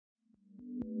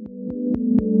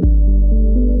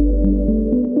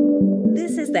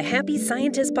is the Happy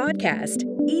Scientist Podcast.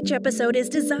 Each episode is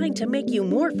designed to make you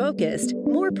more focused,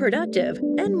 more productive,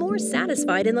 and more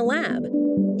satisfied in the lab.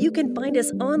 You can find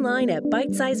us online at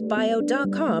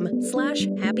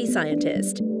bitesizebio.com/happy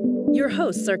scientist. Your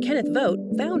hosts are Kenneth Vogt,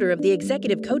 founder of the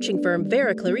executive coaching firm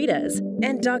Vera Claritas,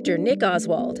 and Dr. Nick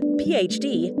Oswald,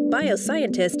 PhD,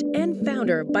 bioscientist, and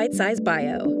founder of Bitesize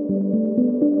Bio.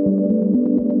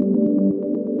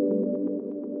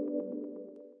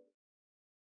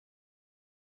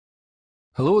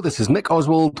 Hello, this is Nick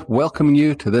Oswald welcoming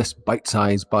you to this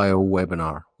Bitesize Bio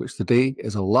webinar, which today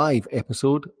is a live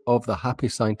episode of the Happy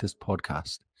Scientist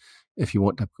podcast. If you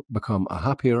want to become a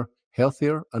happier,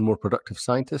 healthier, and more productive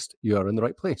scientist, you are in the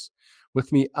right place.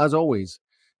 With me, as always,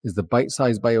 is the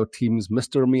Bitesize Bio team's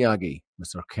Mr. Miyagi,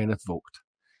 Mr. Kenneth Vogt.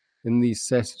 In these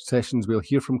sessions, we'll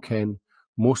hear from Ken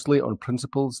mostly on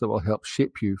principles that will help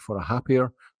shape you for a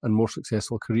happier and more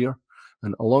successful career.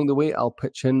 And along the way, I'll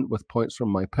pitch in with points from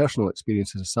my personal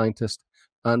experience as a scientist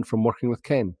and from working with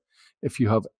Ken. If you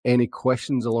have any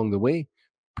questions along the way,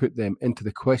 put them into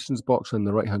the questions box on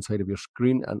the right-hand side of your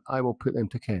screen, and I will put them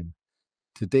to Ken.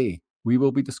 Today, we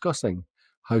will be discussing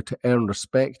how to earn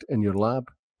respect in your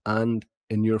lab and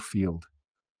in your field.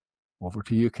 Over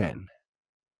to you, Ken.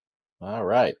 All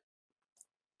right.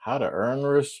 How to earn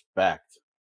respect.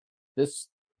 This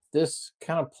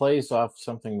kind of plays off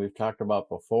something we've talked about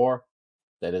before.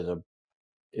 That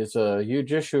is a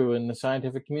huge issue in the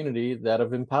scientific community, that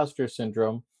of imposter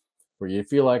syndrome, where you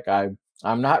feel like I'm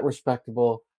not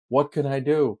respectable. What can I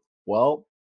do? Well,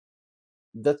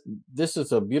 this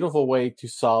is a beautiful way to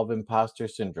solve imposter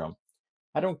syndrome.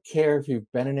 I don't care if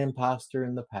you've been an imposter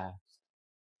in the past.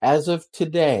 As of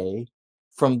today,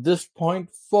 from this point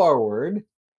forward,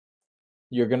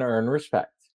 you're going to earn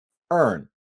respect. Earn.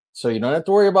 So you don't have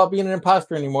to worry about being an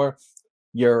imposter anymore.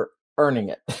 You're earning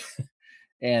it.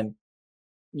 And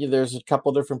there's a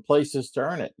couple different places to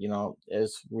earn it.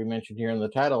 As we mentioned here in the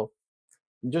title,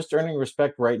 just earning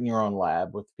respect right in your own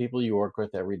lab with the people you work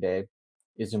with every day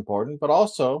is important, but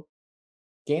also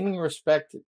gaining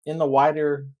respect in the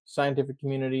wider scientific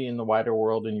community, in the wider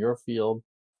world, in your field,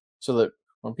 so that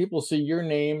when people see your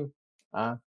name,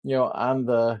 on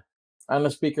the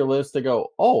speaker list, they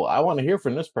go, "Oh, I want to hear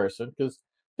from this person," because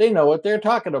they know what they're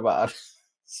talking about.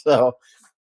 So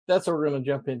that's what we're going to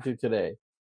jump into today.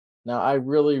 Now, I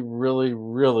really, really,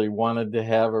 really wanted to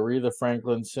have Aretha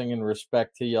Franklin singing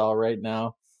respect to y'all right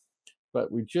now,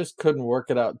 but we just couldn't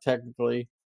work it out technically.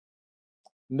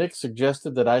 Nick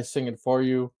suggested that I sing it for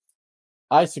you.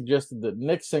 I suggested that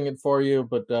Nick sing it for you,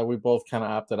 but we both kind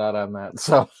of opted out on that.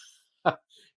 So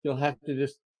you'll have to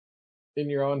just,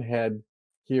 in your own head,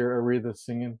 hear Aretha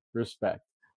singing respect.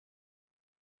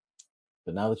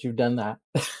 But now that you've done that,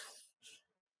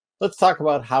 let's talk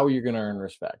about how you're going to earn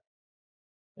respect.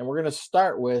 And we're going to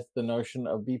start with the notion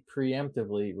of be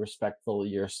preemptively respectful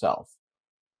yourself.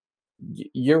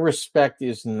 Your respect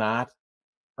is not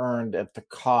earned at the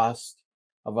cost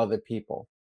of other people.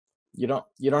 You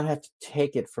don't have to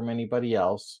take it from anybody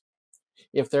else.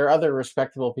 If there are other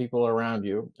respectable people around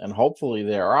you, and hopefully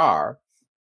there are,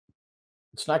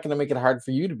 it's not going to make it hard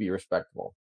for you to be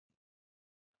respectable.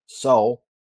 So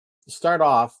start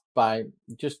off by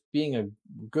just being a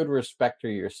good respecter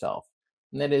yourself.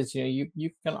 And that is, you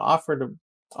can offer to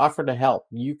help.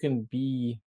 You can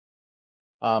be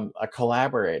a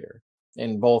collaborator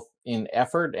in both in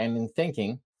effort and in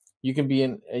thinking. You can be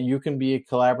a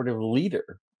collaborative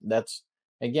leader. That's,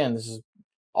 again, this is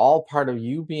all part of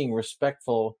you being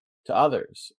respectful to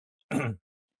others.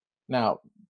 Now,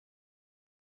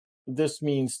 this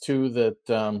means too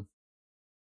that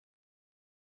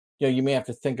you may have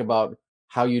to think about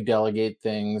how you delegate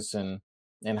things and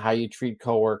how you treat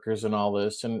coworkers and all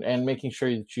this, and making sure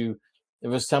that you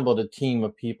have assembled a team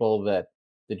of people that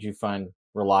you find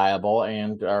reliable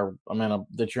and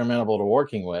that you're amenable to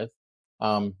working with.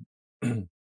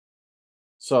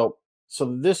 So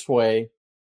this way,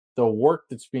 the work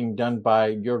that's being done by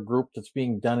your group, that's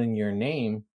being done in your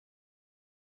name,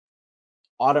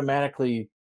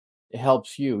 automatically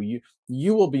helps you.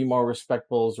 You will be more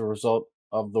respectful as a result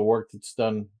of the work that's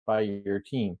done by your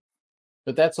team.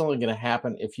 But that's only going to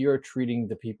happen if you're treating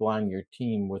the people on your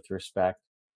team with respect.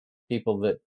 People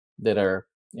that are,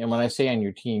 when I say on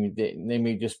your team, they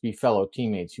may just be fellow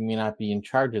teammates. You may not be in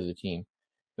charge of the team.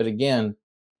 But again,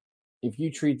 if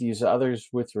you treat these others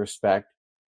with respect,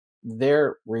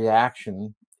 their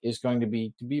reaction is going to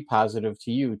be positive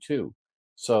to you too.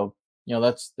 So,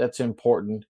 that's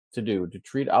important to do, to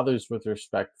treat others with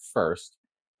respect first.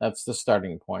 That's the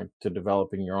starting point to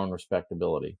developing your own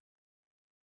respectability.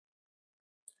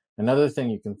 Another thing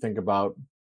you can think about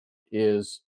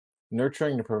is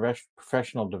nurturing the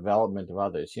professional development of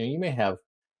others. You may have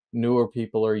newer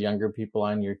people or younger people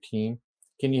on your team.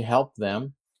 Can you help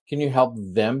them? Can you help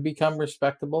them become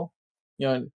respectable?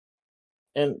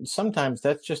 And sometimes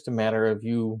that's just a matter of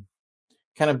you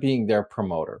kind of being their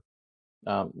promoter.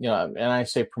 And I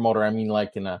say promoter, I mean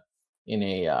like in a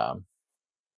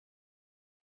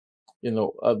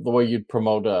the way you'd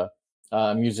promote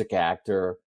a music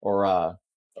actor or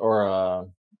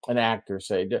an actor.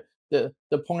 Say the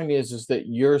point is that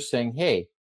you're saying, hey,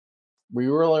 we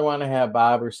really want to have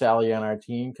Bob or Sally on our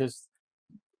team because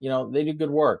they do good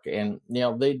work, and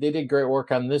they did great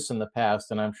work on this in the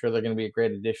past, and I'm sure they're going to be a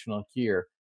great additional here.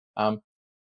 Um,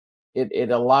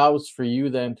 it allows for you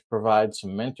then to provide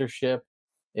some mentorship.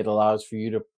 It allows for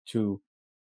you to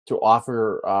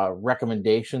offer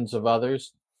recommendations of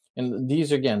others, and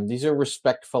these are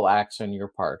respectful acts on your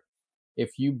part.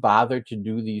 If you bother to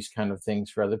do these kind of things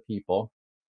for other people,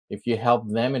 if you help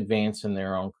them advance in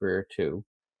their own career too,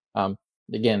 um,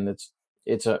 again,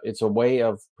 it's a way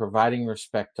of providing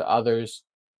respect to others,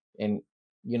 and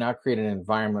you now create an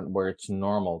environment where it's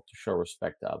normal to show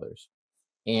respect to others.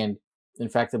 And in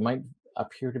fact, it might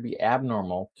appear to be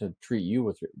abnormal to treat you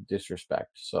with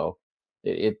disrespect. So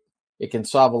it it, it can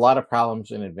solve a lot of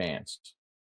problems in advance.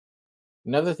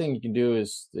 Another thing you can do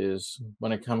is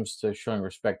when it comes to showing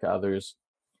respect to others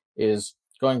is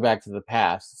going back to the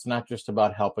past. It's not just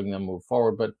about helping them move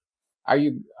forward, but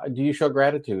do you show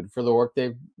gratitude for the work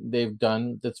they've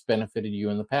done that's benefited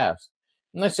you in the past?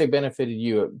 And let's say benefited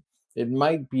you, it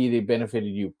might be they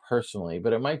benefited you personally,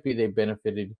 but it might be they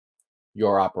benefited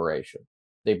your operation.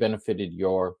 They benefited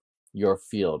your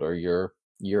field or your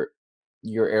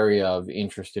your area of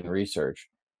interest in research.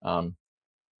 Um,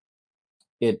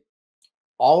 it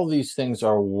All of these things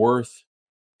are worth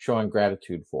showing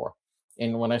gratitude for.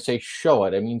 And when I say show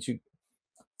it, it means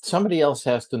somebody else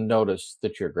has to notice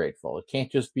that you're grateful. It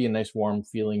can't just be a nice warm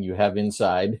feeling you have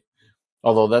inside,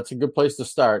 although that's a good place to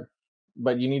start,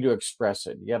 but you need to express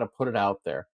it. You got to put it out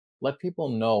there. Let people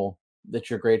know that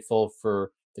you're grateful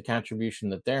for the contribution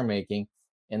that they're making,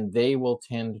 and they will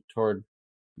tend toward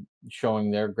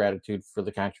showing their gratitude for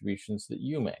the contributions that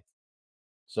you make.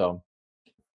 So,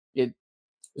 it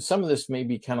some of this may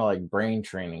be kind of like brain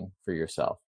training for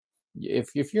yourself.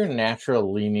 If your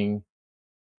natural leaning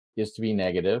is to be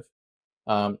negative,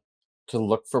 um, to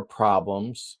look for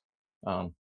problems.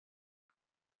 Um,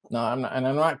 no, I'm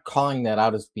not calling that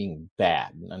out as being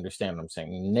bad. Understand what I'm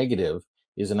saying? Negative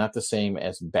is not the same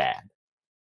as bad.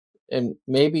 And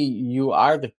maybe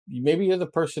you're the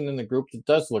person in the group that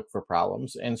does look for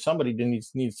problems, and somebody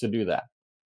needs to do that.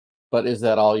 But is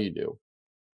that all you do?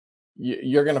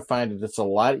 You're going to find that it's a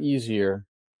lot easier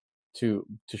to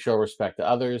show respect to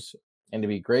others and to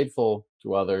be grateful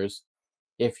to others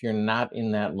if you're not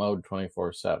in that mode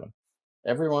 24/7.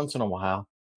 Every once in a while,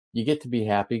 you get to be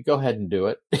happy. Go ahead and do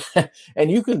it. And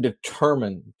you can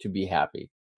determine to be happy.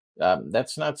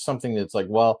 That's not something that's like,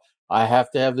 well, I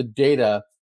have to have the data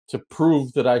to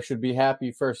prove that I should be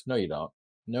happy first. No, you don't.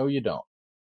 No, you don't.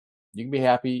 You can be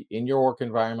happy in your work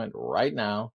environment right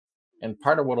now. And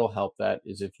part of what will help that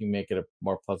is if you make it a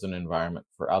more pleasant environment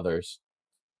for others,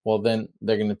 well, then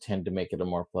they're going to tend to make it a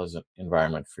more pleasant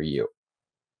environment for you.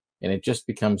 And it just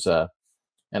becomes an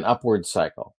upward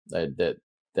cycle that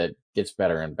gets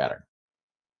better and better.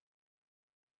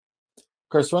 Of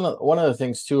course, one of the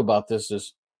things too about this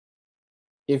is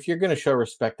if you're going to show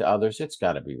respect to others, it's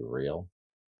got to be real.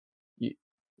 You,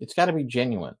 it's got to be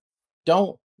genuine.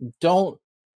 Don't don't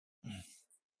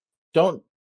don't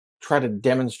try to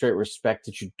demonstrate respect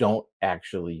that you don't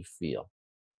actually feel.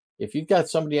 If you've got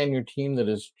somebody on your team that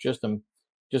is just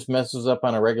messes up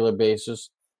on a regular basis,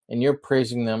 and you're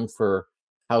praising them for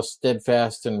how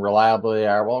steadfast and reliable they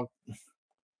are, well,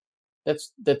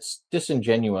 that's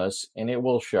disingenuous, and it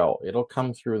will show. It'll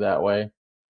come through that way,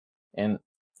 and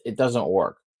it doesn't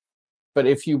work. But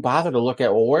if you bother to look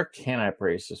at, well, where can I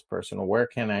praise this person, or where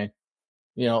can I,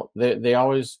 they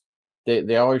always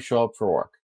show up for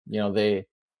work.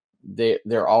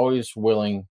 They're always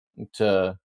willing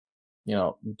to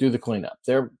do the cleanup.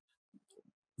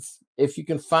 If you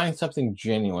can find something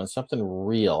genuine, something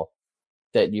real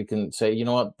that you can say, you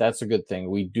know what, that's a good thing.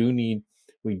 We do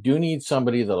need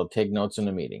somebody that'll take notes in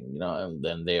the meeting, and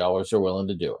then they always are willing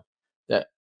to do it.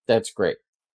 That's great.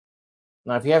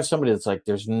 Now, if you have somebody that's like,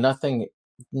 there's nothing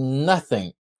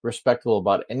respectable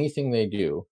about anything they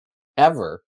do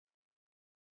ever,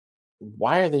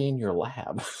 why are they in your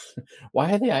lab?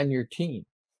 Why are they on your team?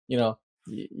 You know,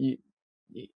 you,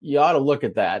 you ought to look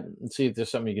at that and see if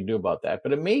there's something you can do about that.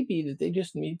 But it may be that they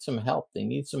just need some help. They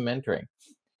need some mentoring,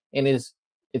 and it's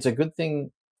a good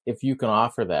thing if you can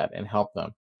offer that and help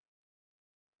them.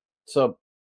 So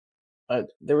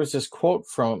there was this quote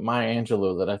from Maya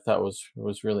Angelou that I thought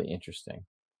was really interesting,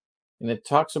 and it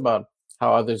talks about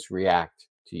how others react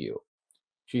to you.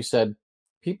 She said,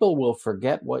 "People will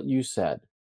forget what you said.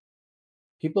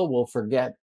 People will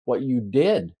forget what you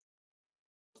did,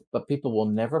 but people will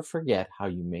never forget how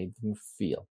you made them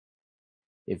feel.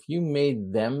 If you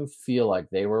made them feel like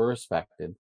they were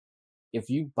respected, if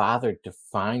you bothered to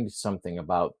find something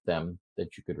about them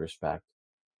that you could respect,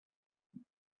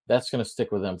 that's going to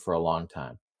stick with them for a long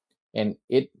time. And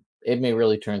it may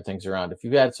really turn things around. If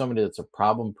you had somebody that's a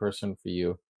problem person for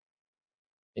you,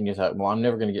 and you thought, well, I'm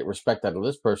never going to get respect out of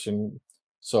this person,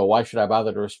 so why should I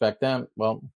bother to respect them?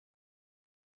 Well,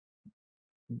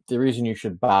 the reason you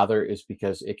should bother is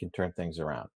because it can turn things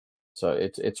around. So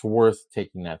it's worth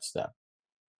taking that step.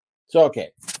 So okay,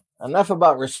 enough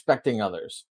about respecting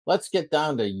others. Let's get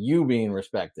down to you being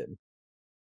respected.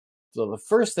 So the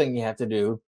first thing you have to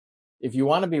do if you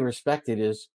want to be respected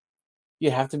is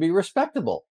you have to be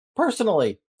respectable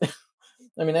personally.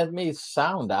 I mean, that may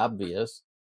sound obvious,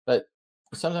 but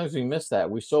sometimes we miss that.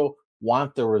 We so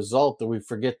want the result that we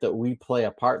forget that we play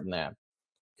a part in that.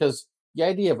 Because the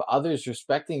idea of others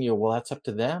respecting you, well, that's up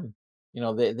to them.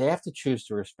 They have to choose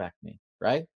to respect me,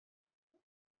 right?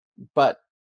 But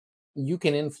you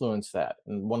can influence that.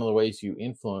 And one of the ways you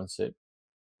influence it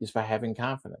is by having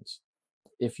confidence.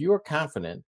 If you are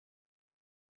confident,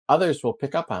 others will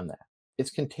pick up on that.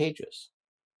 It's contagious.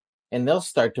 And they'll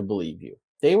start to believe you.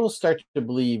 They will start to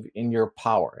believe in your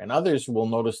power, and others will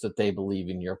notice that they believe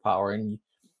in your power, and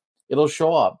it'll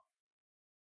show up.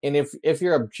 And if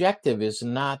your objective is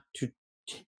not to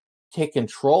take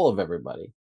control of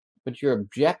everybody, but your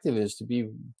objective is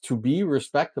to be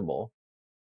respectable,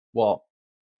 well,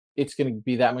 it's going to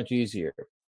be that much easier.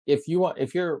 If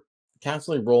you're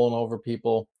constantly rolling over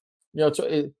people,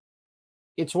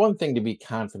 it's one thing to be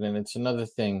confident, it's another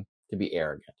thing to be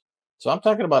arrogant. So I'm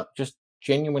talking about just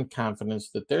genuine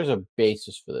confidence that there's a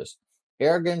basis for this.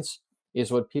 Arrogance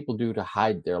is what people do to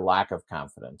hide their lack of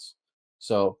confidence.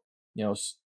 So,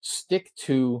 stick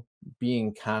to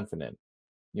being confident,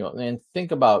 and think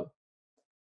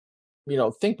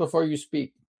before you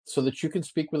speak so that you can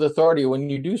speak with authority when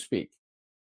you do speak.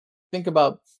 Think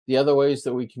about the other ways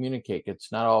that we communicate.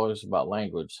 It's not always about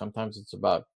language. Sometimes it's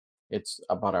about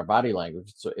our body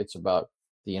language. It's about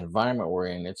the environment we're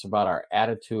in. It's about our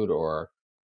attitude, or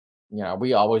are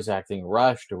we always acting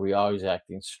rushed? Are we always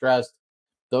acting stressed?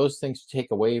 Those things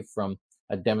take away from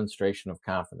a demonstration of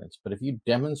confidence. But if you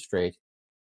demonstrate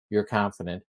you're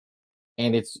confident,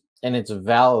 and it's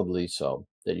validly so,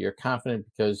 that you're confident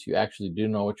because you actually do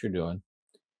know what you're doing.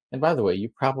 And by the way, you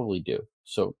probably do.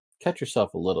 So cut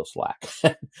yourself a little slack.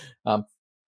 um,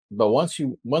 but once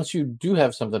you do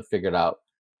have something figured out,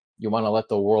 you want to let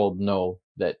the world know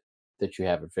that you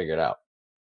have it figured out.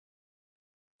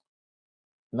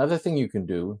 Another thing you can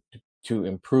do to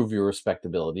improve your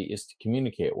respectability is to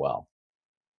communicate well.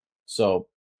 So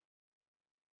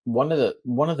one of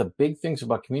the big things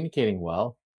about communicating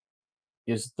well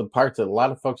is the part that a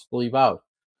lot of folks leave out.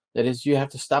 That is, you have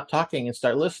to stop talking and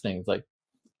start listening. It's like,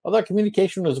 oh, that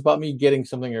communication was about me getting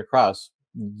something across.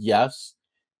 Yes,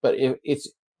 but it's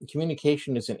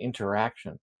communication is an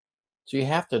interaction. So you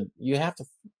have to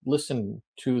listen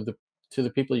to the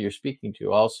people you're speaking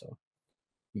to also.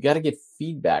 You got to get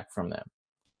feedback from them.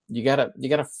 You got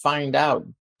to find out,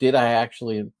 did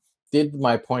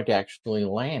my point actually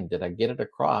land? Did I get it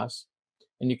across?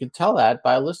 And you can tell that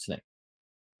by listening.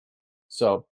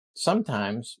 So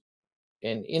sometimes,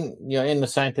 and in the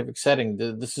scientific setting,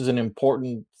 this is an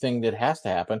important thing that has to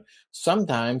happen.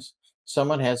 Sometimes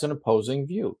someone has an opposing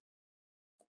view.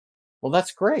 Well,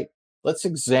 that's great. Let's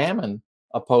examine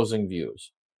opposing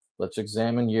views. Let's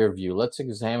examine your view. Let's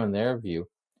examine their view.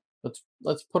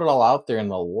 Let's put it all out there in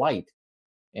the light.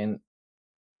 And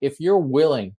if you're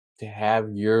willing to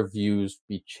have your views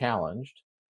be challenged,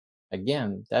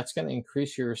 again, that's going to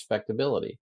increase your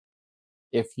respectability.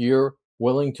 If you're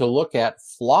willing to look at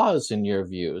flaws in your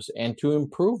views and to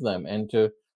improve them and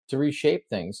to reshape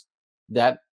things,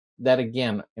 that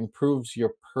again improves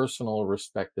your personal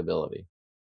respectability.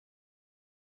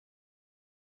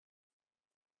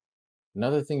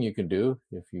 Another thing you can do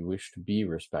if you wish to be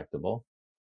respectable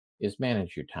is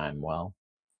manage your time well.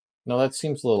 Now, that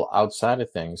seems a little outside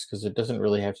of things because it doesn't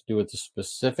really have to do with the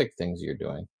specific things you're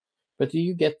doing. But do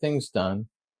you get things done?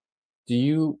 Do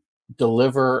you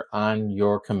deliver on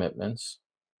your commitments?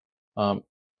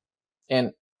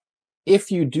 And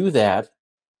if you do that,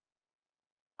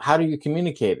 how do you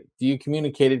communicate it? Do you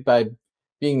communicate it by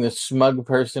being the smug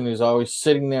person who's always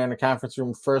sitting there in the conference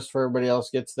room first before everybody else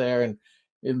gets there, and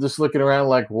you're just looking around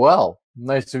like, well,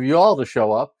 nice of you all to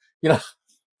show up, you know?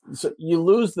 So you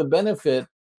lose the benefit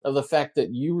of the fact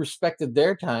that you respected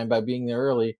their time by being there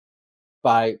early,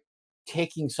 by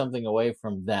taking something away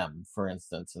from them, for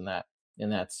instance, in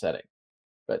that setting.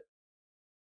 But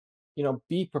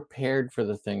be prepared for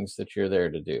the things that you're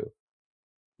there to do.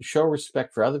 Show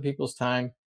respect for other people's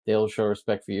time, they'll show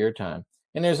respect for your time.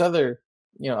 And there's other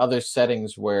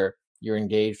settings where you're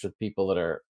engaged with people that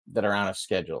are on a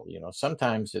schedule.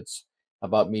 Sometimes it's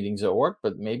about meetings at work,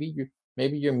 but maybe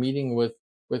you're meeting with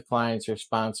clients or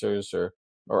sponsors or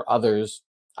others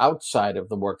outside of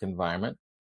the work environment.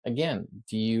 Again,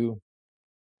 do you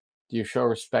show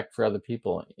respect for other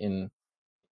people in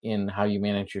how you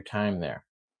manage your time there?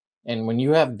 And when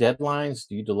you have deadlines,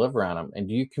 do you deliver on them? And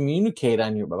do you communicate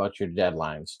about your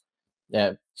deadlines?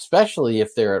 Especially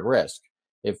if they're at risk.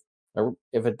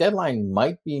 If a deadline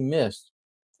might be missed,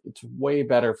 it's way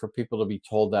better for people to be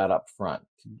told that up front.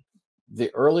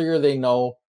 The earlier they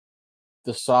know,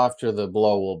 the softer the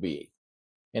blow will be.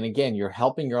 And again, you're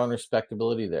helping your own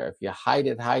respectability there. If you hide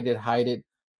it, hide it, hide it,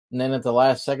 and then at the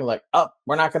last second, like, oh,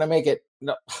 we're not going to make it.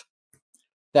 No,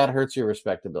 that hurts your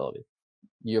respectability,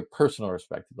 your personal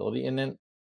respectability. And then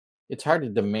it's hard to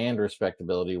demand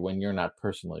respectability when you're not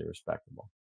personally respectable.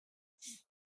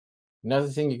 Another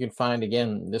thing you can find,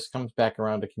 again, this comes back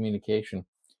around to communication,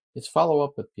 is follow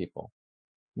up with people.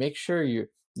 Make sure you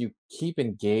keep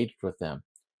engaged with them.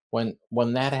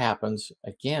 When that happens,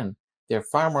 again, they're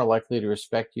far more likely to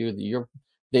respect you.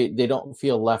 They don't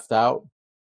feel left out,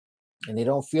 and they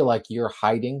don't feel like you're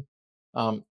hiding.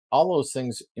 All those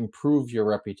things improve your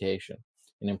reputation,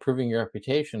 and improving your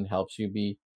reputation helps you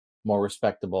be more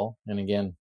respectable. And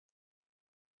again,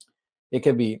 it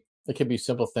could be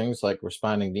simple things like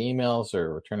responding to emails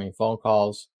or returning phone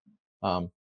calls.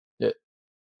 Um, that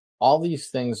all these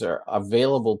things are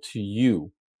available to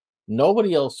you.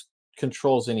 Nobody else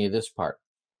controls any of this part.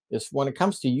 It's when it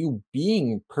comes to you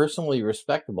being personally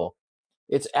respectable,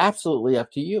 it's absolutely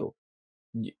up to you.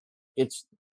 Y- It's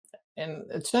and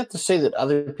it's not to say that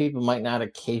other people might not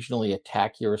occasionally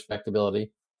attack your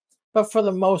respectability, but for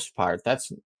the most part,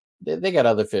 they got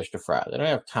other fish to fry. They don't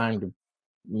have time to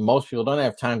Most people don't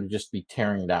have time to just be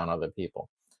tearing down other people.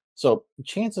 So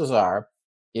chances are,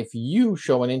 if you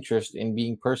show an interest in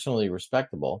being personally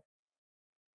respectable,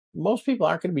 most people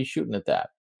aren't going to be shooting at that.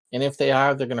 And if they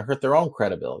are, they're going to hurt their own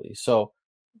credibility. So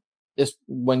this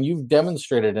when you've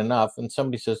demonstrated enough and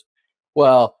somebody says,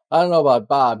 well, I don't know about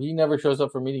Bob. He never shows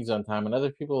up for meetings on time. And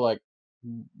other people are like,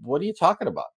 what are you talking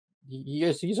about?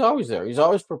 He's always there. He's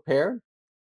always prepared.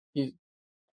 He,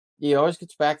 he always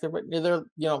gets back there. But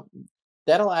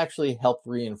that'll actually help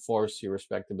reinforce your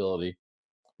respectability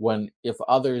if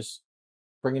others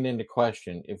bring it into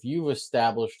question. If you've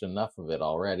established enough of it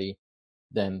already,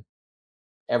 then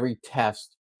every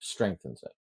test strengthens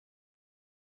it.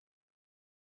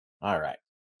 All right.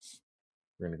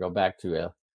 We're going to go back to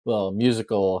a little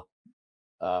musical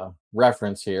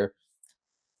reference here.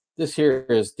 This here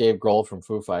is Dave Grohl from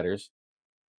Foo Fighters,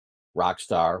 rock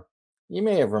star. You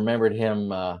may have remembered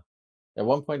him. At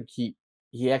one point,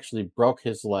 he actually broke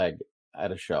his leg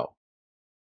at a show,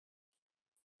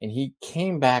 and he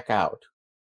came back out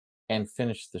and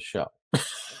finished the show.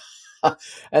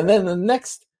 And then the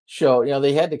next show,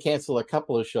 they had to cancel a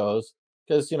couple of shows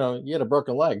because you had a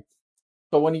broken leg.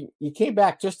 But when he came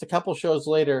back just a couple shows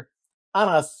later on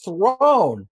a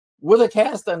throne with a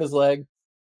cast on his leg,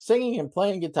 singing and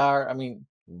playing guitar, I mean,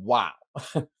 wow.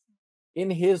 In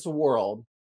his world,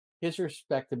 his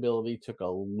respectability took a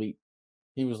leap.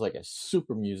 He was like a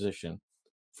super musician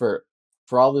for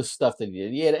all this stuff that he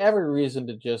did. He had every reason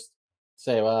to just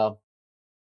say, well,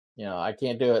 I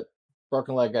can't do it.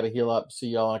 Broken leg, got to heal up. See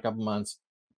y'all in a couple months.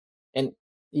 And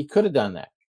he could have done that,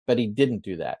 but he didn't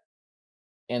do that.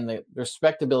 And the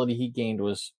respectability he gained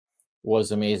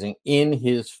was amazing in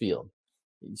his field.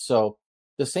 So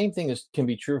the same thing can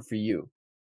be true for you.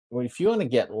 If you want to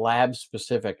get lab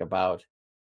specific about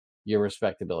your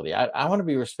respectability, I want to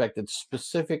be respected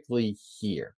specifically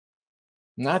here,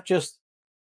 not just.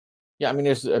 Yeah,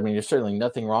 there's certainly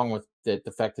nothing wrong with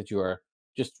the fact that you are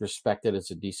just respected as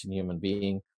a decent human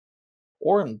being,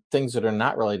 or in things that are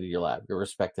not related to your lab. You're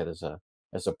respected as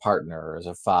a partner, or as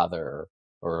a father,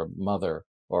 or a mother,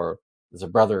 or as a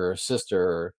brother or a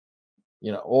sister,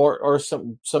 or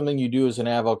something you do as an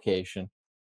avocation.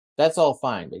 That's all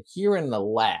fine. But here in the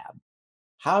lab,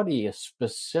 how do you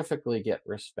specifically get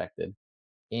respected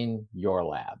in your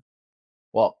lab?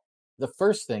 Well, the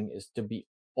first thing is to be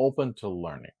open to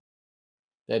learning.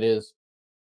 That is,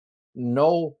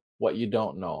 know what you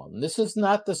don't know. And this is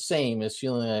not the same as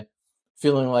feeling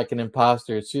like an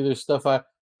imposter. It's either stuff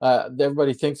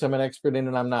everybody thinks I'm an expert in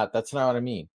and I'm not. That's not what I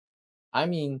mean. I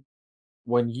mean,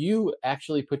 when you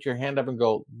actually put your hand up and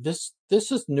go, this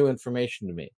is new information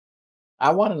to me.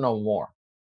 I want to know more.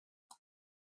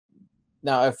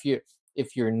 Now,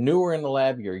 if you're newer in the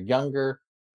lab, you're younger,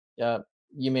 uh,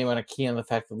 you may want to key on the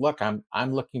fact that, look, I'm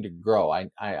looking to grow. I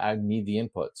need the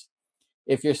inputs.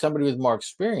 If you're somebody with more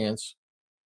experience,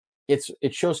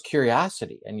 it shows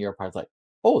curiosity, and your part's like,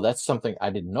 oh, that's something I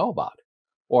didn't know about,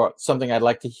 or something I'd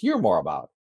like to hear more about.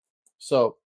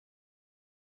 So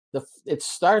it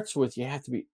starts with, you have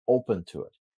to be open to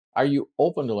it. Are you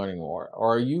open to learning more,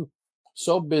 or are you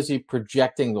so busy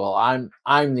projecting, well,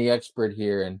 I'm the expert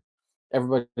here, and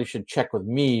everybody should check with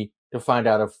me to find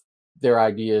out if their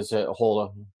ideas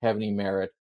have any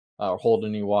merit, or hold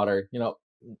any water?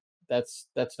 That's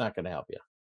not going to help you.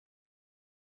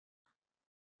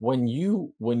 When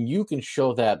you can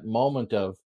show that moment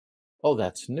of, oh,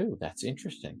 that's new, that's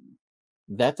interesting,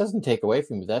 that doesn't take away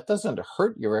from you. That doesn't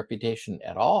hurt your reputation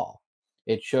at all.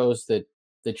 It shows that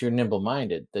you're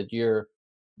nimble-minded, that you're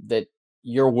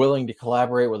willing to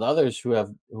collaborate with others who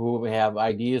have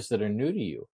ideas that are new to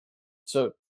you.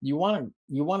 So you want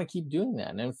to keep doing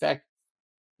that. And in fact,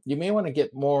 you may want to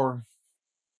get more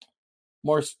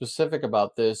specific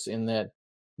about this, in that,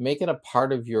 make it a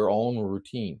part of your own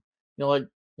routine. Like,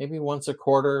 maybe once a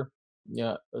quarter,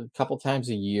 a couple times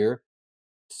a year,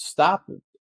 stop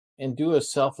and do a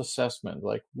self-assessment.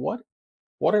 Like, what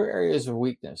are areas of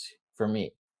weakness for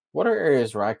me? What are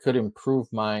areas where I could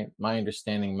improve my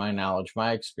understanding, my knowledge,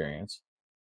 my experience?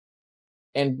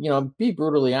 And be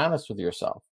brutally honest with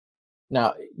yourself.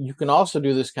 Now, you can also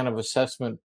do this kind of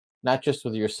assessment, not just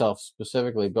with yourself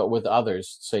specifically, but with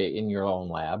others, say in your own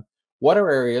lab. What are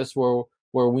areas where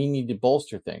we need to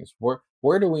bolster things?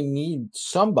 Where do we need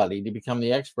somebody to become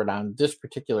the expert on this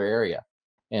particular area?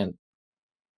 And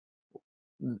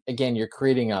again, you're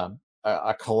creating a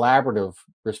collaborative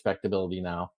respectability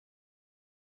now.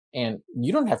 And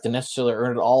you don't have to necessarily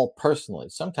earn it all personally.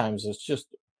 Sometimes it's just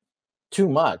too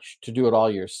much to do it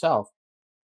all yourself.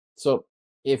 So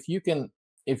if you can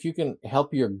if you can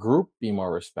help your group be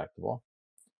more respectable,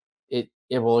 it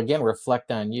will again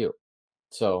reflect on you.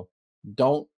 So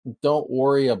don't don't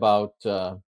worry about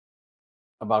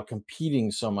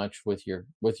competing so much with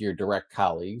your direct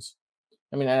colleagues.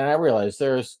 I mean, and I realize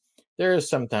there is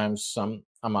sometimes some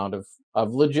amount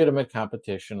of legitimate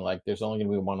competition. Like, there's only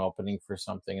going to be one opening for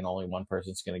something, and only one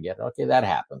person's going to get it. Okay, that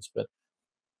happens. But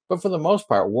for the most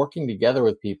part, working together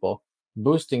with people,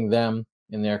 boosting them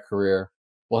in their career,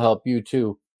 will help you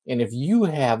too. And if you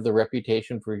have the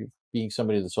reputation for being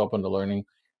somebody that's open to learning,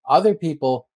 other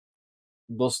people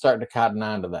will start to cotton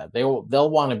on to that. They'll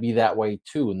want to be that way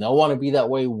too, and they'll want to be that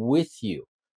way with you.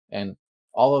 And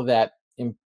all of that,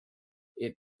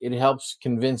 it helps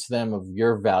convince them of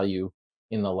your value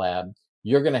in the lab.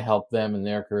 You're going to help them in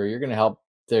their career. You're going to help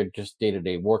their just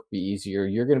day-to-day work be easier.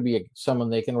 You're going to be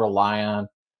someone they can rely on,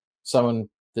 someone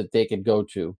that they could go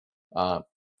to,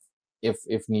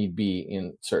 if need be,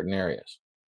 in certain areas.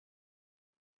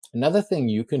 Another thing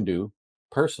you can do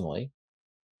personally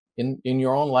in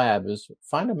your own lab is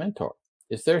find a mentor.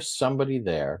 Is there somebody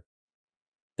there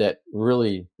that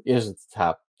really is at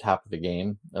the top of the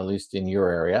game, at least in your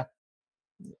area?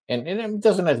 And it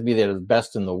doesn't have to be they're the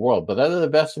best in the world, but they're the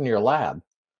best in your lab.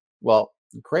 Well,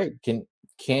 great.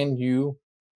 Can you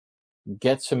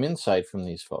get some insight from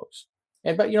these folks?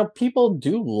 But people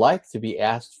do like to be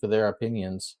asked for their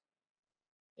opinions,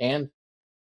 and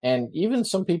even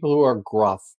some people who are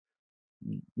gruff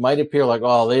might appear like,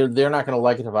 oh, they're not going to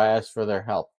like it if I ask for their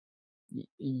help.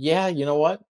 Yeah, you know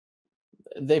what?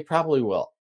 They probably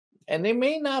will, and they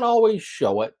may not always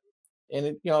show it.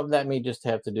 And that may just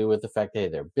have to do with the fact, hey,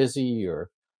 they're busy, or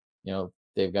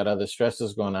they've got other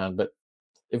stresses going on. But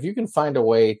if you can find a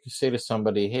way to say to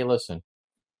somebody, hey, listen,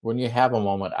 when you have a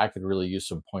moment, I could really use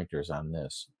some pointers on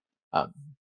this. Um,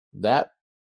 that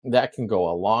that can go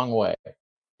a long way.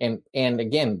 And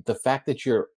again, the fact that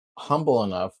you're humble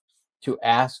enough to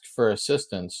ask for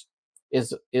assistance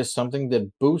is something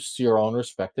that boosts your own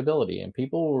respectability, and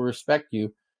people will respect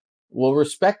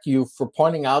you for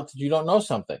pointing out that you don't know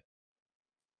something,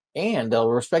 and they'll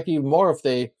respect you more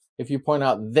if you point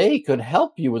out they could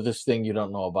help you with this thing you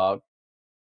don't know about.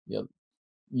 You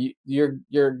know,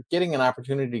 you're getting an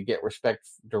opportunity to get respect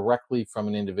directly from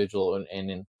an individual, and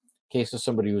in case of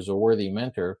somebody who's a worthy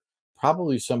mentor,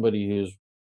 probably somebody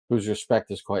whose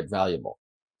respect is quite valuable.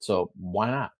 So why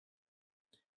not?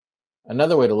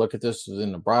 Another way to look at this is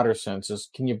in a broader sense is,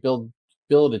 can you build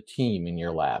a team in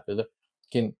your lab?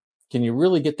 Can can you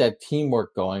really get that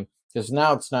teamwork going? Because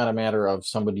now it's not a matter of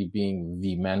somebody being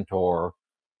the mentor,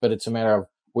 but it's a matter of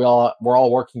we're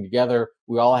all working together.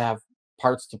 We all have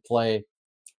parts to play,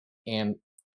 and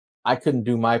I couldn't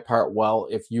do my part well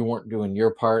if you weren't doing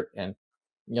your part. And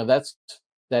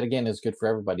that again is good for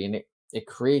everybody, and it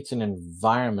creates an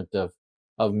environment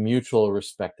of mutual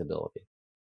respectability.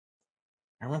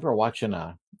 I remember watching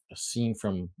a scene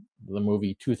from the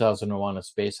movie 2001: A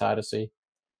Space Odyssey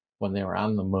when they were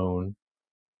on the moon.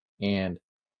 And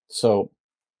so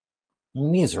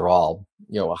these are all,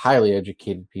 highly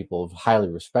educated people, highly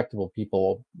respectable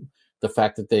people. The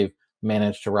fact that they've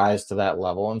managed to rise to that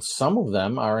level, and some of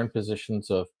them are in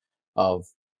positions of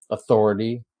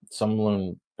authority. Some of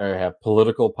them have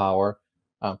political power,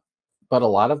 uh, but a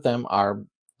lot of them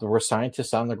were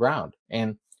scientists on the ground,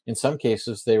 and in some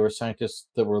cases they were scientists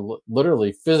that were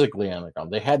literally physically on the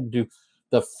ground. They had to do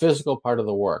the physical part of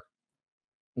the work.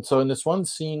 And so in this one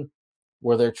scene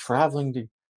where they're traveling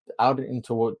out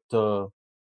into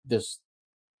this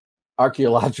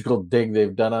archaeological dig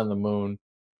they've done on the moon,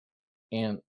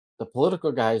 and the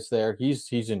political guy's there,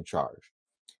 he's in charge.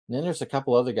 And then there's a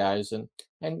couple other guys, and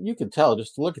you can tell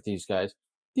just to look at these guys.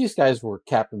 These guys were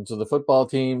captains of the football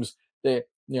teams. They're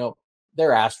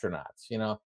astronauts,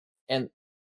 and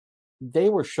they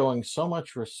were showing so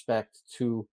much respect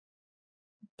to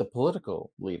the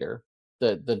political leader,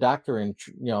 the doctor, and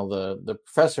the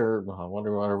professor,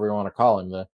 whatever you want to call him,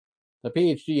 the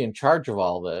PhD in charge of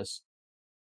all this.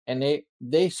 And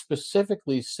they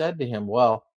specifically said to him,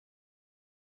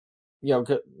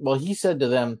 he said to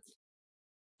them,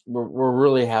 we're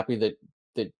really happy that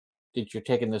that you're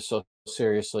taking this so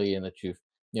seriously, and that you've,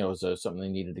 it was something they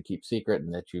needed to keep secret,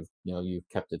 and that you've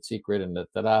kept it secret, and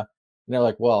and they're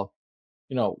like, well,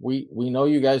 we know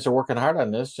you guys are working hard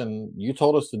on this, and you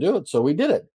told us to do it, so we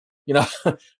did it. you know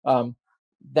um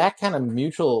that kind of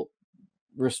mutual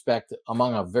respect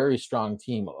among a very strong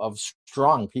team of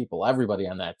strong people. Everybody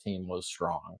on that team was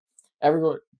strong.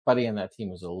 Everybody on that team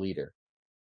was a leader.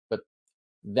 But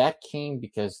that came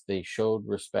because they showed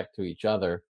respect to each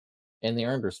other, and they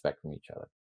earned respect from each other.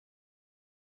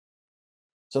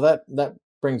 So that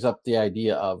brings up the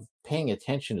idea of paying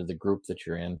attention to the group that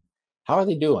you're in. How are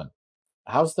they doing?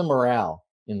 How's the morale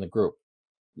in the group?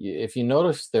 If you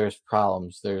notice there's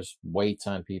problems, there's weights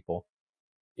on people,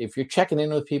 if you're checking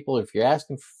in with people, if you're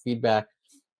asking for feedback,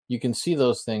 you can see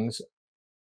those things.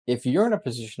 If you're in a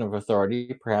position of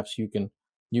authority, perhaps you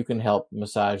can help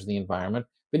massage the environment.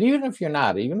 But even if you're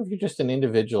not, even if you're just an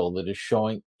individual that is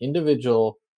showing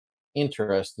individual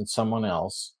interest in someone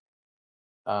else,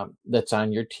 that's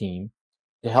on your team,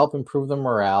 to help improve the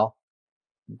morale,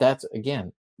 that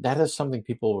is something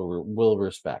people will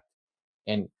respect.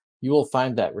 And you will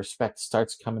find that respect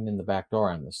starts coming in the back door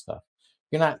on this stuff.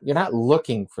 You're not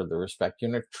looking for the respect.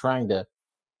 You're not trying to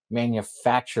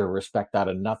manufacture respect out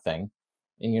of nothing,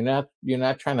 and you're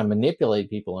not trying to manipulate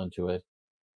people into it.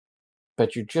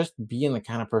 But you're just being the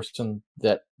kind of person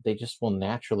that they just will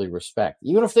naturally respect,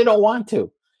 even if they don't want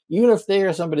to. Even if they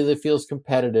are somebody that feels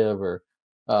competitive, or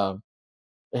um,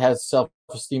 has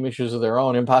self-esteem issues of their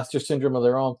own, imposter syndrome of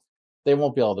their own, they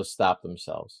won't be able to stop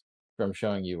themselves from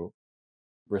showing you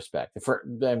respect.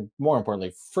 Then, more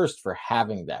importantly, first for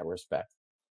having that respect,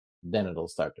 then it'll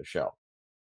start to show.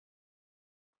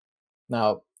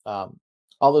 Now,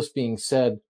 all this being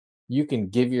said, you can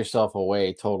give yourself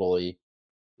away totally,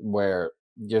 where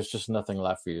there's just nothing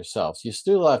left for yourself. So you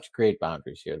still have to create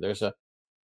boundaries here.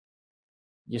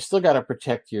 You still got to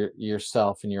protect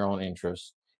yourself and your own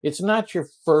interests. It's not your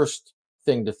first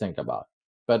thing to think about,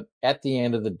 but at the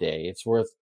end of the day, it's worth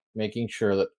making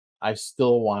sure that I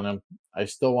still want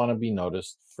to be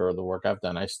noticed for the work I've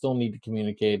done. I still need to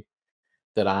communicate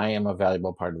that I am a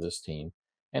valuable part of this team.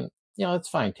 And it's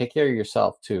fine. Take care of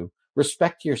yourself too.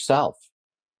 Respect yourself.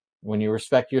 When you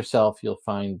respect yourself, you'll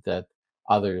find that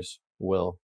others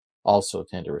will also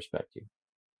tend to respect you.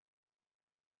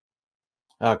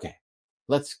 Okay,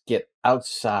 let's get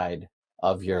outside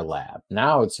of your lab.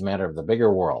 Now it's a matter of the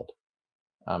bigger world.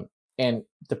 Um, and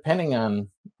depending on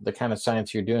the kind of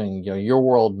science you're doing, your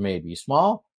world may be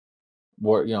small,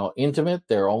 or intimate.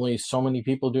 There are only so many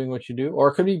people doing what you do, or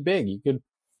it could be big.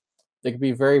 They could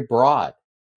be very broad.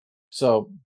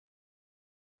 So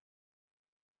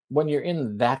when you're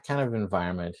in that kind of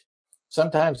environment,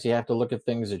 sometimes you have to look at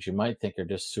things that you might think are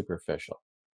just superficial.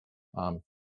 Um,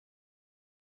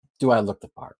 do I look the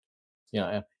part?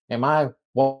 Am I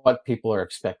what people are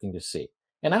expecting to see?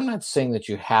 And I'm not saying that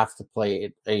you have to play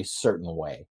it a certain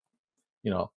way.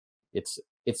 You know, it's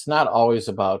it's not always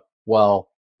about, well,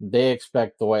 they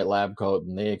expect the white lab coat,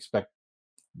 and they expect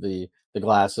the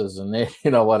glasses, and they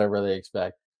whatever they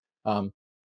expect.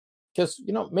 Because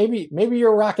maybe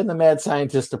you're rocking the mad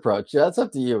scientist approach. Yeah, that's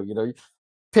up to you.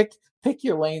 Pick pick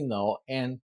your lane though,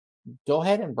 and go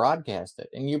ahead and broadcast it.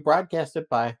 And you broadcast it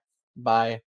by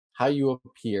how you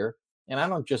appear. And I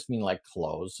don't just mean like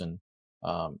clothes and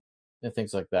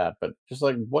things like that, but just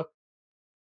like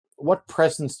what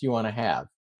presence do you want to have?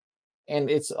 And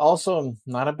it's also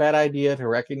not a bad idea to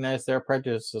recognize there are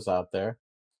prejudices out there.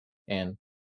 And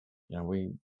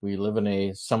we live in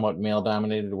a somewhat male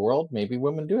dominated world. Maybe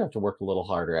women do have to work a little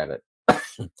harder at it.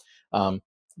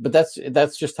 But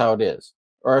that's just how it is.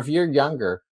 Or if you're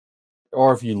younger,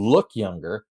 or if you look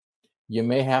younger, you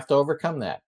may have to overcome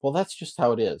that. Well, that's just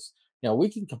how it is. We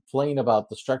can complain about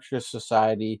the structure of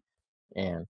society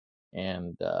and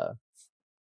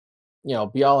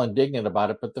be all indignant about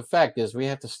it, but the fact is we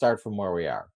have to start from where we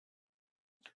are.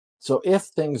 So if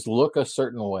things look a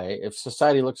certain way, if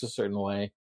society looks a certain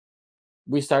way,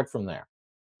 we start from there.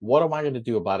 What am I going to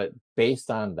do about it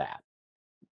based on that?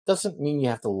 Doesn't mean you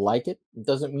have to like it.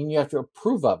 Doesn't mean you have to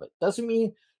approve of it. Doesn't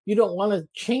mean you don't want to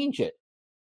change it.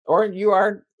 Or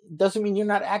doesn't mean you're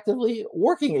not actively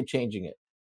working at changing it.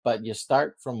 But you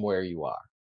start from where you are.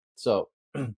 So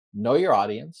know your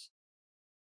audience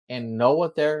and know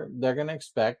what they're going to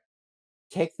expect.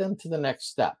 Take them to the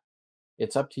next step.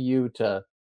 It's up to you to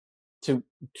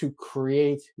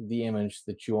create the image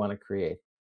that you want to create.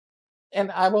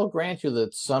 And I will grant you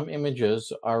that some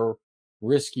images are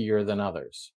riskier than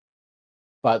others,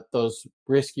 but those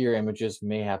riskier images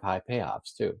may have high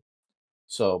payoffs too.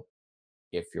 So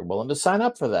if you're willing to sign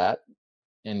up for that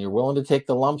and you're willing to take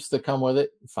the lumps that come with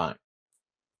it, fine.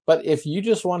 But if you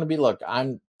just want to be, look,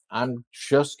 I'm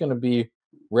just going to be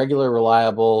regular,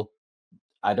 reliable.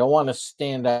 I don't want to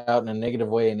stand out in a negative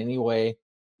way in any way.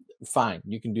 Fine,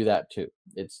 you can do that too.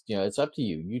 It's it's up to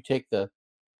you.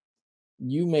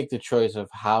 You make the choice of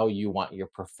how you want your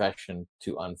profession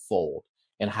to unfold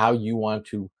and how you want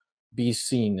to be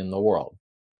seen in the world.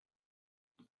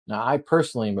 Now, I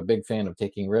personally am a big fan of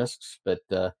taking risks, but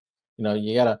you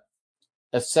got to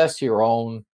assess your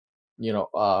own,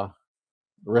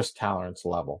 risk tolerance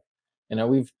level.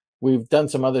 We've done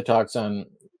some other talks on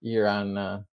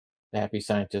the Happy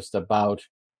Scientist about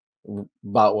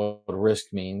what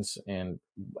risk means and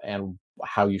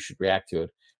how you should react to it.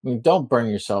 I mean, don't burn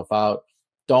yourself out.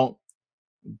 Don't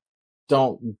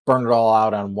burn it all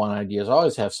out on one idea.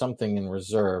 Always have something in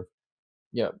reserve.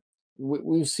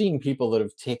 We've seen people that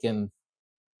have taken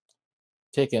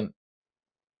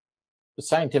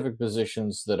scientific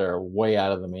positions that are way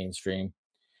out of the mainstream,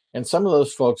 and some of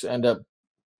those folks end up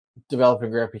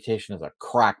developing a reputation as a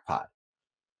crackpot.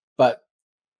 But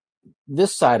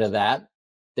this side of that,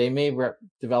 they may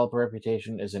develop a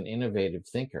reputation as an innovative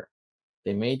thinker.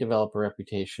 They may develop a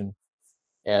reputation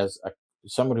as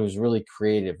someone who's really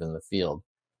creative in the field.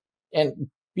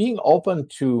 And being open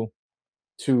to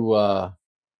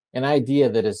an idea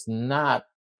that is not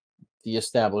the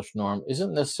established norm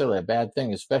isn't necessarily a bad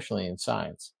thing, especially in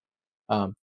science.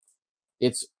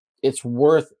 It's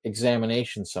worth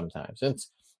examination sometimes.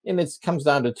 And it comes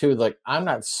down to two, like, I'm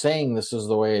not saying this is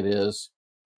the way it is,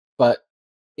 but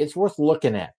it's worth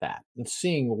looking at that and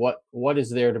seeing what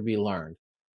is there to be learned.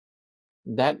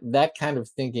 That kind of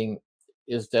thinking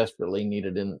is desperately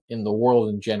needed in the world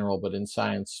in general, but in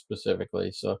science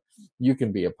specifically. So you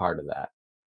can be a part of that.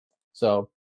 So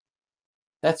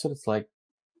that's what it's like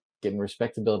getting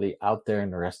respectability out there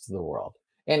in the rest of the world.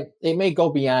 And it may go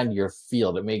beyond your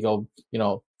field. It may go,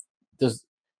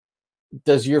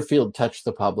 does your field touch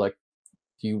the public?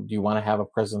 Do you want to have a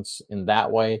presence in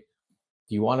that way?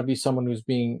 Do you want to be someone who's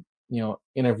being,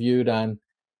 interviewed on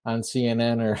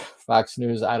CNN or Fox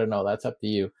News? I don't know. That's up to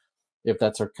you. If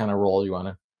that's a kind of role you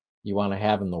want to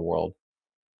have in the world,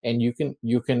 and you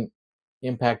can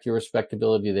impact your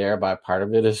respectability there by part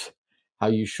of it is how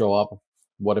you show up,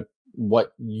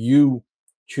 what you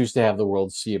choose to have the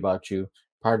world see about you.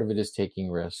 Part of it is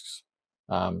taking risks,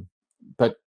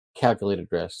 but calculated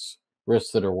risks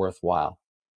that are worthwhile.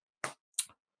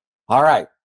 All right.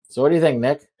 So what do you think,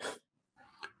 Nick?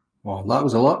 Well, that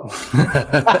was a lot.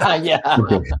 Yeah.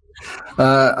 Okay.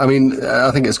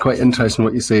 I think it's quite interesting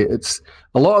what you say. It's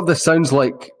a lot of this sounds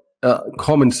like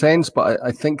common sense, but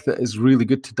I think that it's really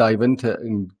good to dive into it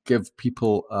and give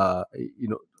people,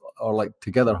 or like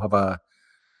together have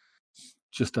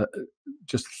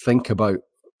just think about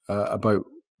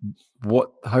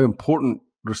how important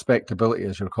respectability,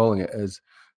 as you're calling it, is,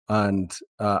 and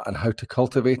how to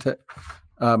cultivate it.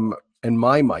 In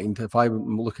my mind, if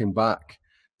I'm looking back,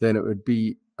 then it would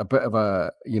be a bit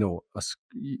of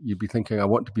you'd be thinking, I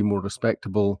want to be more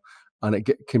respectable, and it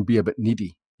can be a bit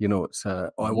needy. It's I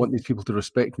want these people to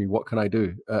respect me. What can I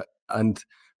do?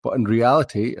 But in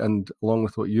reality, and along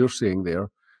with what you're saying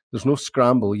there's no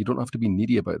scramble. You don't have to be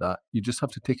needy about that. You just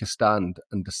have to take a stand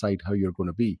and decide how you're going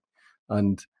to be.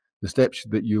 And the steps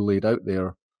that you laid out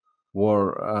there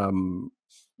or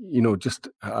just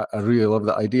I really love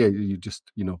that idea. You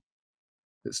just,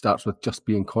 it starts with just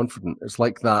being confident. It's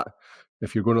like that.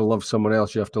 If you're going to love someone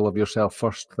else, you have to love yourself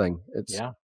first thing. It's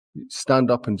stand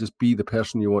up and just be the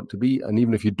person you want to be. And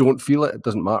even if you don't feel it, it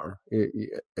doesn't matter.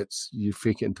 It's you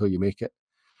fake it until you make it.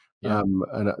 And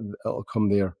it'll come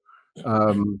there.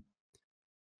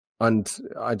 And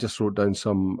I just wrote down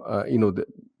some,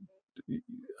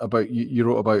 about you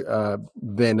wrote about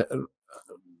then.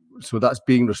 So that's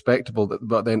being respectable,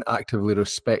 but then actively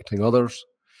respecting others.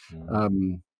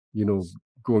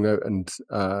 Going out and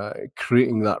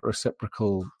creating that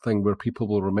reciprocal thing where people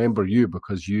will remember you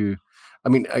because you. I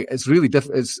mean, it's really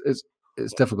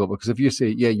it's difficult because if you say,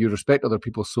 yeah, you respect other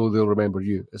people, so they'll remember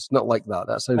you. It's not like that.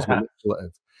 That sounds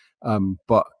manipulative.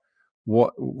 But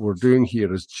what we're doing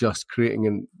here is just creating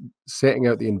and setting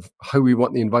out how we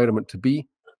want the environment to be.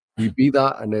 We be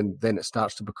that, and then it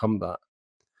starts to become that.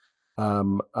 I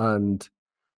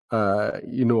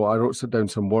wrote down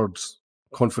some words: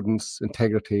 confidence,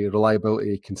 integrity,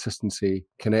 reliability, consistency,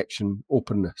 connection,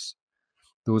 openness.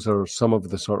 Those are some of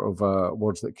the sort of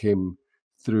words that came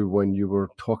through when you were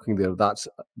talking there.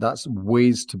 That's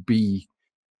ways to be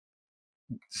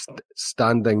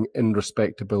standing in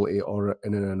respectability, or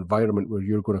in an environment where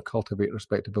you're going to cultivate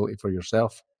respectability for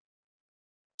yourself.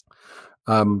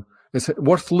 It's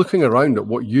worth looking around at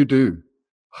what you do,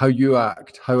 how you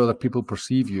act, how other people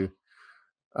perceive you.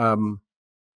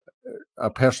 A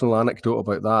personal anecdote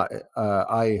about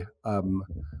that.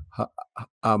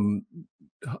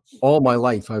 All my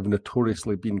life, I've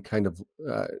notoriously been kind of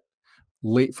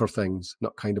late for things,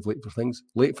 not kind of late for things,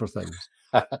 late for things.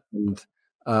 And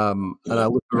I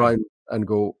look around and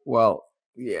go, well,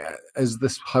 yeah, is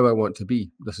this how I want to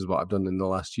be? This is what I've done in the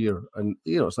last year. And,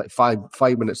 it's like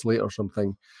five minutes late or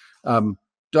something.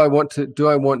 Do I want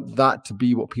that to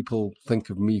be what people think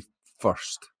of me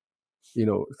first?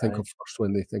 Think of first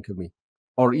when they think of me,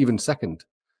 or even second.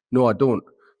 No, I don't.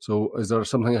 So is there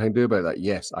something I can do about that?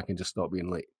 Yes, I can just stop being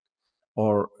late.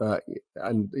 Or,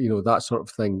 that sort of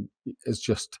thing is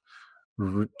just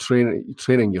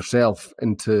training yourself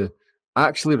into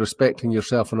actually respecting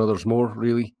yourself and others more,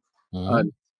 really.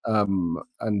 And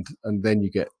then you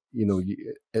get, you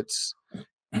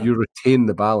retain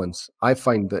the balance. I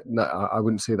find that I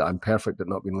wouldn't say that I'm perfect at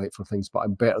not being late for things, but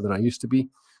I'm better than I used to be.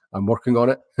 I'm working on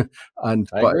it. And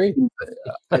I agree.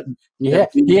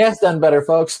 He has done better,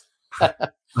 folks.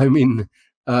 I mean,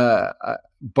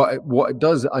 but what it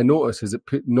does, I notice, is it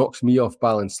knocks me off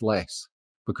balance less,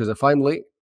 because if I'm late,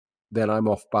 then I'm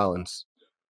off balance,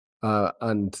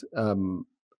 and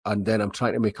then I'm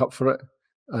trying to make up for it,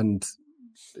 and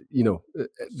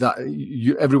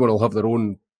everyone will have their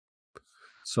own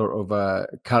sort of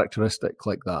characteristic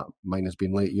like that. Mine has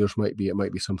been late. Yours might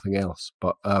be something else,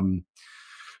 but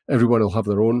everyone will have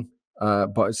their own.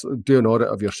 But it's do an audit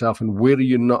of yourself, and where are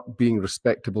you not being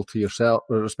respectful to yourself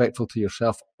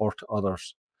or to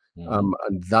others?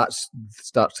 And that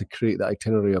starts to create the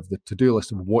itinerary of the to-do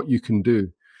list of what you can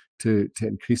do to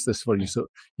increase this for you. So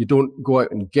you don't go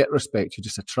out and get respect; you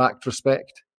just attract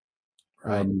respect.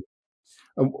 Right. And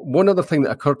one other thing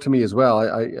that occurred to me as well,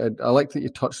 I like that you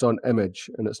touched on image,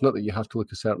 and it's not that you have to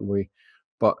look a certain way,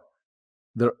 but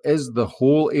there is the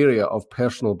whole area of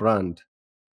personal brand.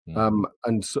 And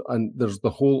there's the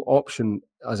whole option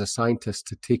as a scientist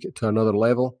to take it to another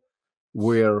level,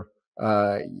 where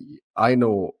I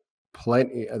know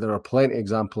there are plenty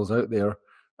examples out there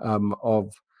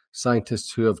of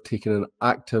scientists who have taken an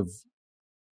active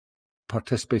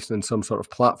participation in some sort of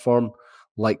platform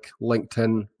like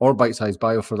LinkedIn or Bitesize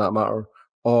Bio, for that matter,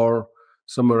 or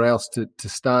somewhere else, to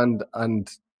stand and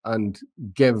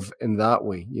give in that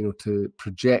way, to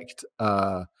project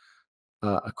a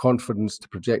confidence, to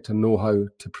project a know-how,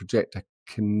 to project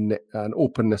an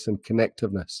openness and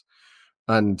connectiveness.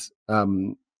 And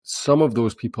some of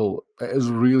those people, it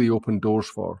has really opened doors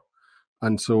for.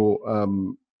 And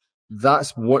so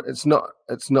that's what it's not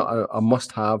a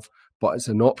must-have, but it's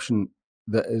an option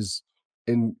that is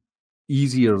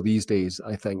easier these days,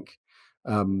 I think,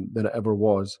 than it ever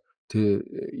was. To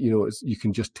you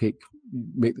can just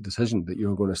make the decision that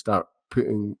you're going to start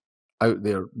putting out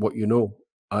there what you know,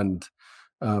 and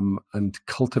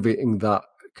cultivating that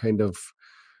kind of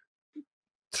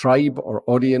tribe or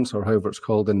audience, or however it's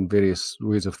called, in various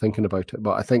ways of thinking about it.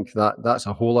 But I think that's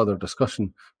a whole other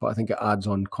discussion, but I think it adds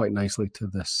on quite nicely to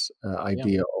this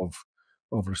idea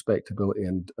of respectability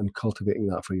and cultivating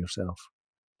that for yourself.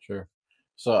 Sure.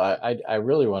 So I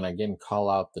really want to again call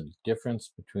out the difference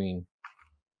between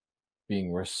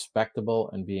being respectable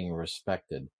and being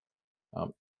respected.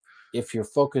 If your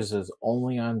focus is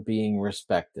only on being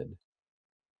respected,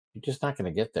 you're just not going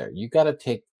to get there. You got to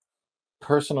take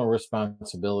personal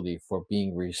responsibility for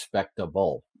being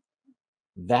respectable.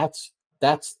 That's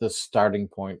the starting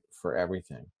point for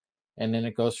everything. And then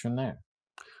it goes from there.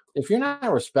 If you're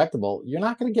not respectable, you're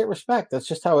not going to get respect. That's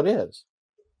just how it is.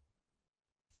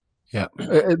 Yeah,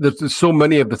 there's so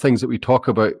many of the things that we talk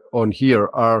about on here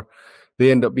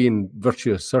they end up being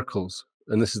virtuous circles,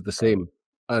 and this is the same.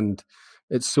 And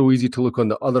it's so easy to look on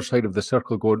the other side of the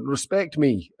circle, going, "Respect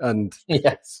me," and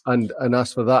Yes. and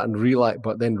ask for that, and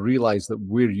realize that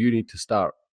where you need to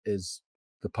start is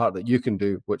the part that you can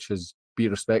do, which is be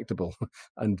respectable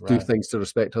and do Right. things to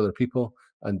respect other people,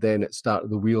 and then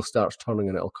the wheel starts turning,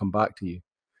 and it'll come back to you.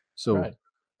 So, Right.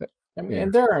 I mean, yeah,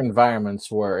 and there are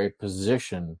environments where a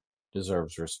position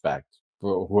deserves respect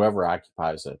for whoever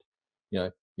occupies it.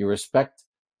 You respect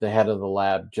the head of the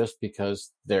lab just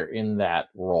because they're in that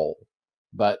role.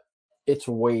 But it's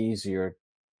way easier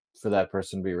for that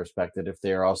person to be respected if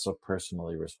they are also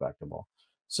personally respectable.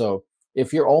 So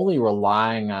if you're only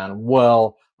relying on,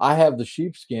 well, I have the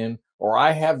sheepskin or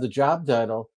I have the job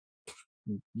title,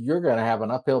 you're going to have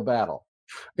an uphill battle.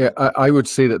 yeah, I would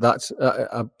say that's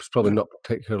it's probably not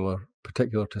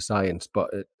particular to science, but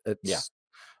Yeah. it's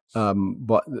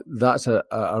but that's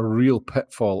a real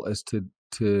pitfall, is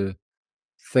to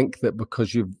think that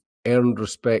because you've earned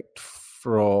respect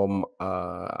from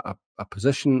a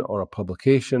position or a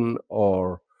publication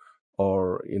or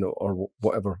or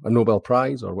whatever, a Nobel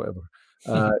Prize or whatever,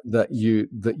 that you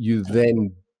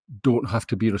then don't have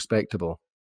to be respectable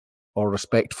or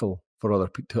respectful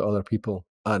to other people,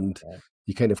 and Right.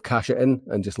 you kind of cash it in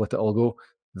and just let it all go.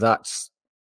 That's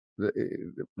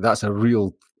that's a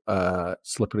real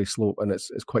slippery slope, and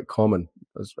it's quite common.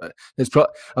 I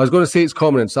was going to say it's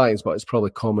common in science, but it's probably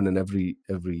common in every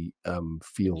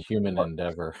field. Human But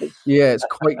endeavor. yeah, it's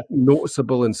quite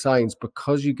noticeable in science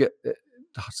because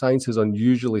science is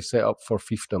unusually set up for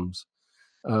fiefdoms,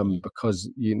 because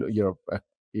you're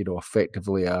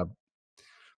effectively a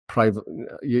private.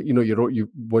 You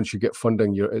once you get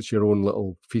funding, it's your own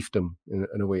little fiefdom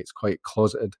in a way. It's quite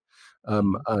closeted,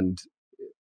 and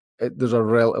there's a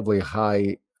relatively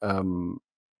high, from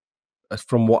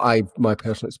my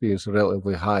personal experience, a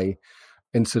relatively high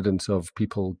incidence of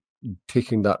people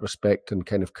taking that respect and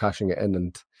kind of cashing it in,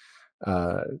 and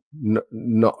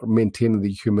not maintaining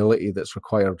the humility that's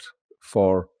required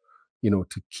for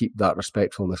to keep that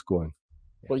respectfulness going.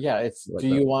 Well, yeah, it's Like do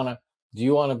that.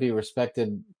 you want to be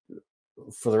respected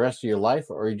for the rest of your life,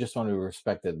 or you just want to be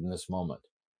respected in this moment?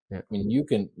 Yeah. I mean, you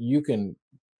can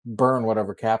burn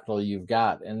whatever capital you've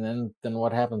got, and then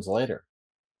what happens later?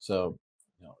 So,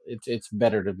 it's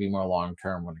better to be more long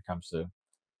term when it comes to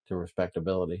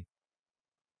respectability.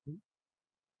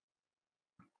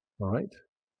 All right.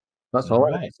 That's All all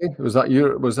I have right. to say. Was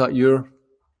that your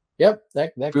Yep,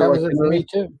 that full covers it for itinerary? me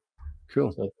too.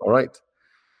 Cool. So, All right.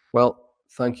 Well,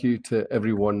 thank you to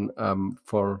everyone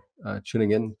for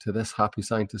tuning in to this Happy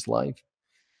Scientist Live.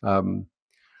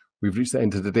 We've reached the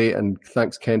end of the day, and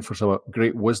thanks, Ken, for some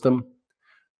great wisdom.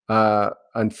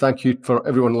 And thank you for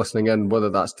everyone listening in, whether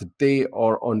that's today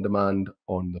or on demand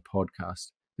on the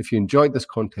podcast. If you enjoyed this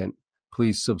content,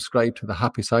 please subscribe to the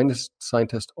Happy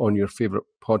Scientist on your favorite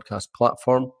podcast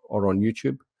platform or on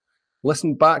YouTube.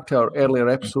 Listen back to our earlier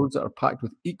episodes that are packed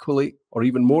with equally or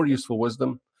even more useful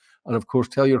wisdom. And of course,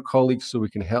 tell your colleagues so we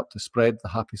can help to spread the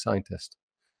Happy Scientist.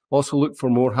 Also, look for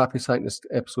more Happy Scientist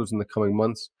episodes in the coming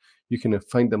months. You can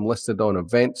find them listed on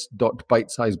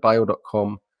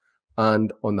events.bitesizebio.com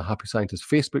and on the Happy Scientist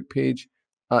Facebook page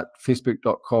at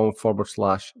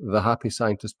facebook.com/The Happy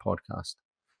Scientist Podcast.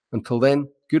 Until then,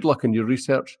 good luck in your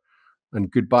research, and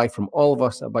goodbye from all of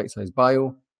us at Bitesize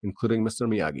Bio, including Mr.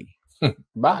 Miyagi.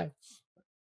 bye.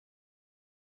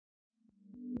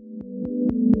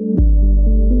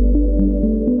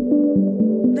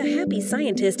 The Happy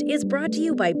Scientist is brought to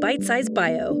you by Bitesize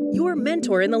Bio, your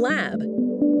mentor in the lab.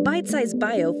 Bitesize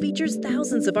Bio features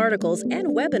thousands of articles and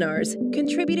webinars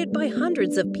contributed by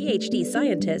hundreds of PhD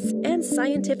scientists and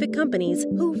scientific companies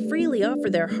who freely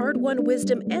offer their hard-won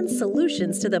wisdom and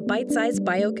solutions to the Bitesize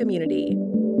Bio community.